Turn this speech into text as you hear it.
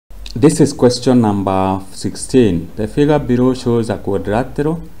This is question number 16. The figure below shows a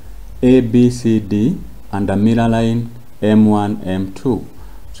quadrilateral ABCD and a mirror line M1, M2.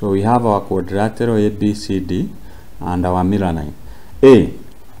 So we have our quadrilateral ABCD and our mirror line. A.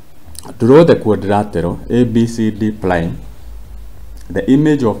 Draw the quadrilateral ABCD plane, the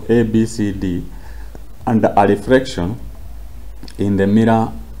image of ABCD and a reflection in the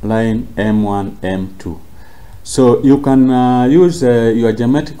mirror line M1, M2. So you can use your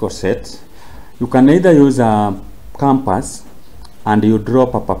geometrical set. You can either use a compass and you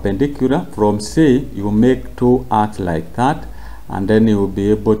drop a perpendicular. From C, you make two arcs like that, and then you will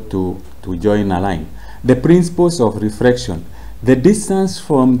be able to join a line. The principles of reflection. The distance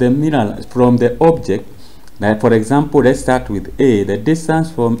from the mirror, from the object, like for example, let's start with A. The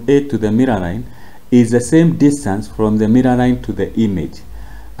distance from A to the mirror line is the same distance from the mirror line to the image.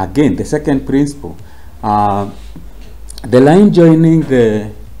 Again, the second principle. The line joining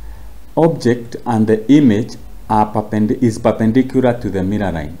the object and the image is perpendicular to the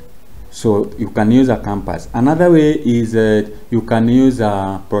mirror line. So you can use a compass. Another way is you can use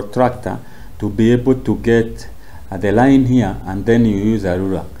a protractor to be able to get the line here, and then you use a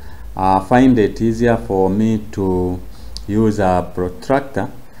ruler. I find it easier for me to use a protractor,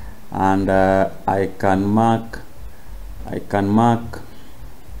 and I can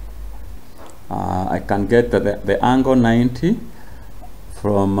get the angle 90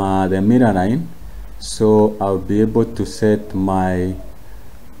 from the mirror line, so I'll be able to set my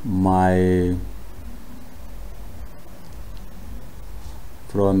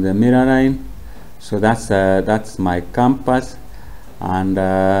from the mirror line. So that's my compass, and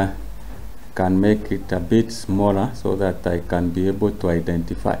can make it a bit smaller so that I can be able to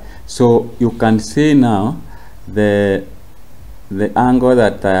identify. So you can see now the angle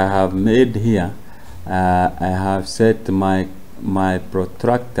that I have made here. I have set my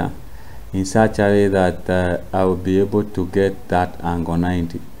protractor in such a way that I will be able to get that angle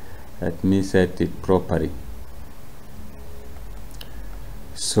 90. Let me set it properly.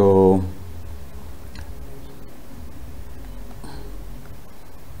 So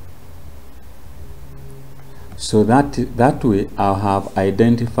that way I'll have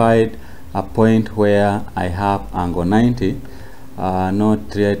identified a point where I have angle 90.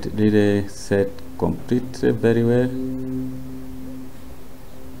 Not yet really set completely very well.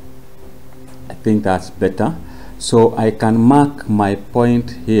 I think that's better. So I can mark my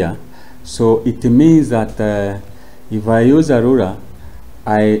point here. So it means that if I use a ruler,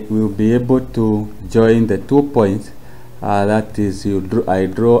 I will be able to join the 2 points. That is, I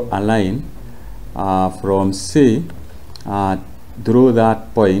draw a line from C through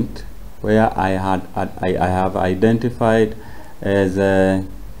that point where I have identified as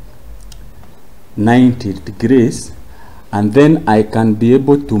 90 degrees, and then I can be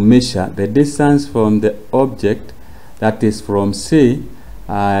able to measure the distance from the object, that is from C.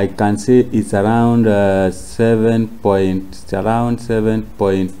 I can say it's around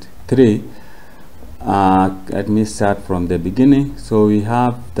 7.3. Let me start from the beginning. So we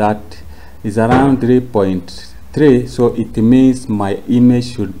have that is around 3.3, so it means my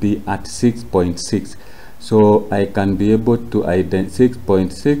image should be at 6.6. So I can be able to identify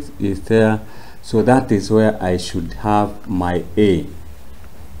 6.6 is there. So that is where I should have my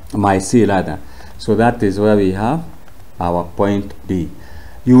C rather. So that is where we have our point B.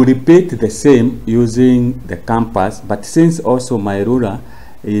 You repeat the same using the compass, but since also my ruler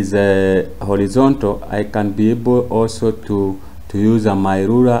is horizontal, I can be able also to use my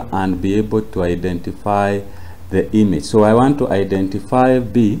ruler and be able to identify the image. So I want to identify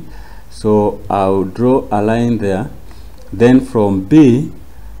B, so I'll draw a line there. Then from B,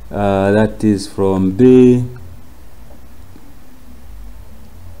 that is from B,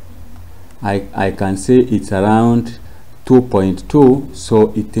 I can say it's around 2.2,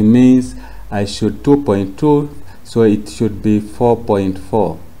 so it means I should 2.2, so it should be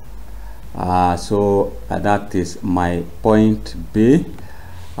 4.4. So that is my point B.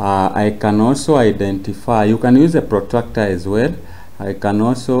 I can also identify, you can use a protractor as well. I can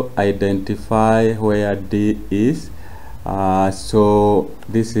also identify where D is. So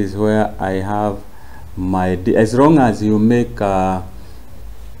this is where I have my D, as long as you make an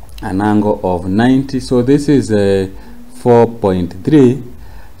angle of 90. So this is a 4.3,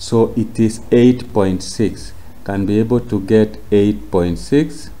 so it is 8.6. Can be able to get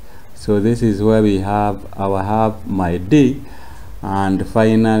 8.6. So this is where we have my D, and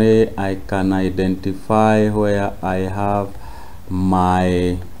finally I can identify where I have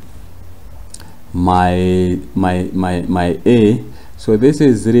my A. So this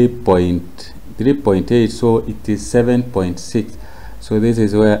is 3.8, so it is 7.6. So So this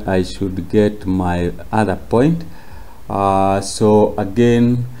is where I should get my other point. So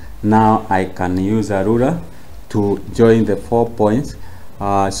again, now I can use a ruler to join the 4 points.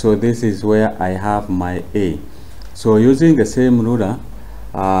 So this is where I have my A. So using the same ruler,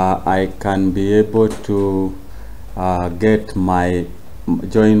 I can be able to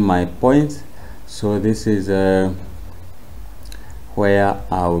join my points. So this is where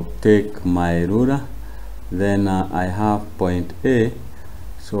I'll take my ruler. Then I have point A,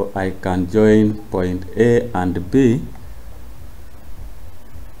 so I can join point A and B.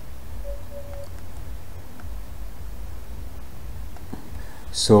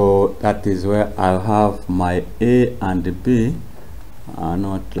 So that is where I'll have my A and B,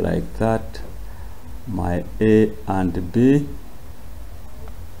 not like that, my A and B.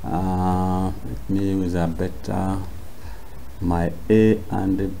 Let me use a better, my A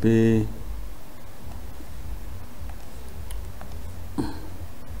and B.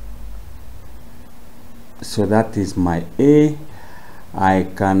 So that is my A. I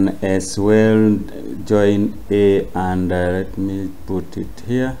can as well join A and let me put it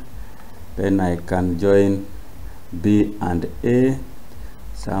here. Then I can join B and A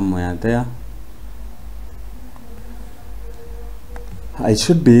somewhere there. It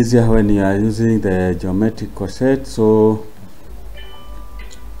should be easier when you are using the geometrical set. So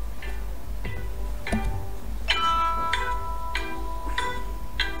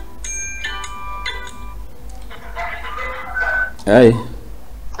hey.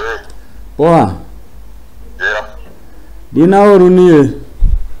 Poa. Yeah. Dina orunie.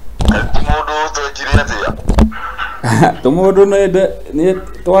 Tomodo ne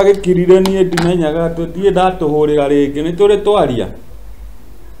twage kirire nie ndimenyaga tutie ndatuhurira ringi ni turi twaria.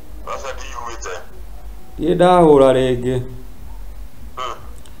 Basa ndiuite. Tie ndahura ringi.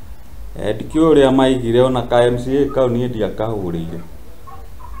 Ndikiuria maigire ona ka MCA kau nie ndiakahurire.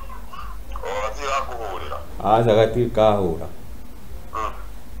 O atira kuhurira. Aca gati kahura.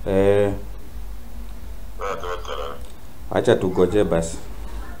 Acha tugoje basi.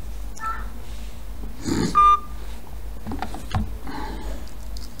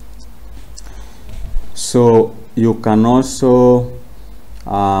 So you can also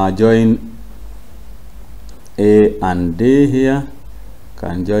join A and D here.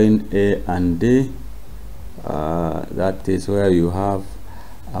 Can join A and D. That is where you have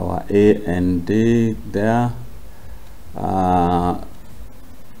our A and D there.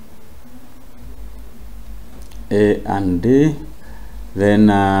 A and D. Then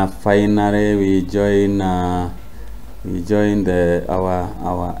finally we join the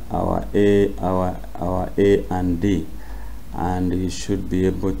our A and D, and you should be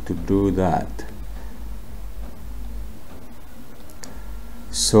able to do that.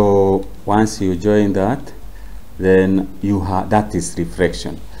 So once you join that, then you have, that is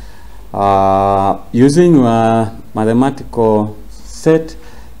reflection. Using your mathematical set,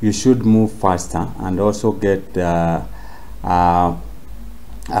 you should move faster and also get a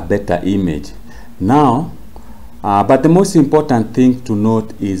better image. Now, but the most important thing to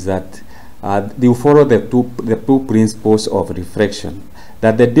note is that you follow the two principles of reflection.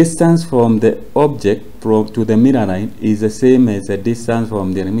 That the distance from the object to the mirror line is the same as the distance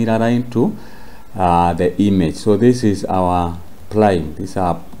from the mirror line to the image. So this is our plane. This is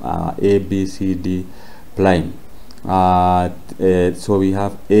our A, B, C, D plane. So we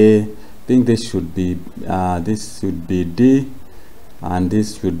have A. I think this should be D, and this should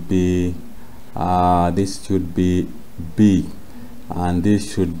be B, and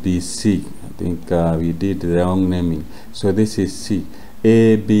this should be C. I think we did the wrong naming. So this is C.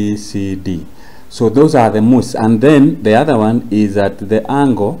 A, B, C, D. So those are the most. And then the other one is at the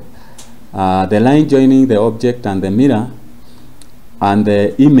angle, the line joining the object and the mirror and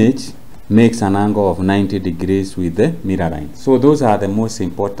the image makes an angle of 90 degrees with the mirror line. So those are the most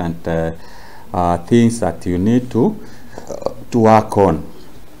important things that you need to work on.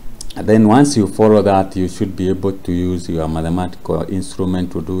 And then once you follow that, you should be able to use your mathematical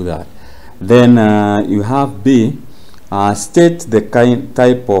instrument to do that. Then you have B. State the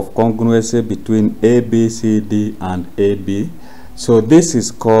type of congruency between A, B, C, D and AB. So this is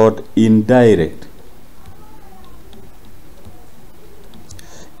called indirect.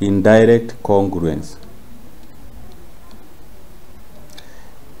 Indirect congruence.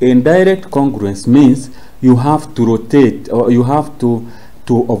 Indirect congruence means you have to rotate, or you have to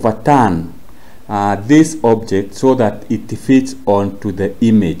overturn this object so that it fits onto the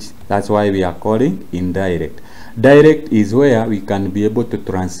image. That's why we are calling indirect. Direct is where we can be able to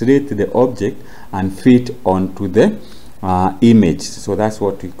translate the object and fit onto the image. So that's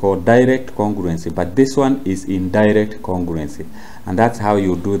what we call direct congruency, but this one is indirect congruency, and that's how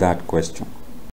you do that question.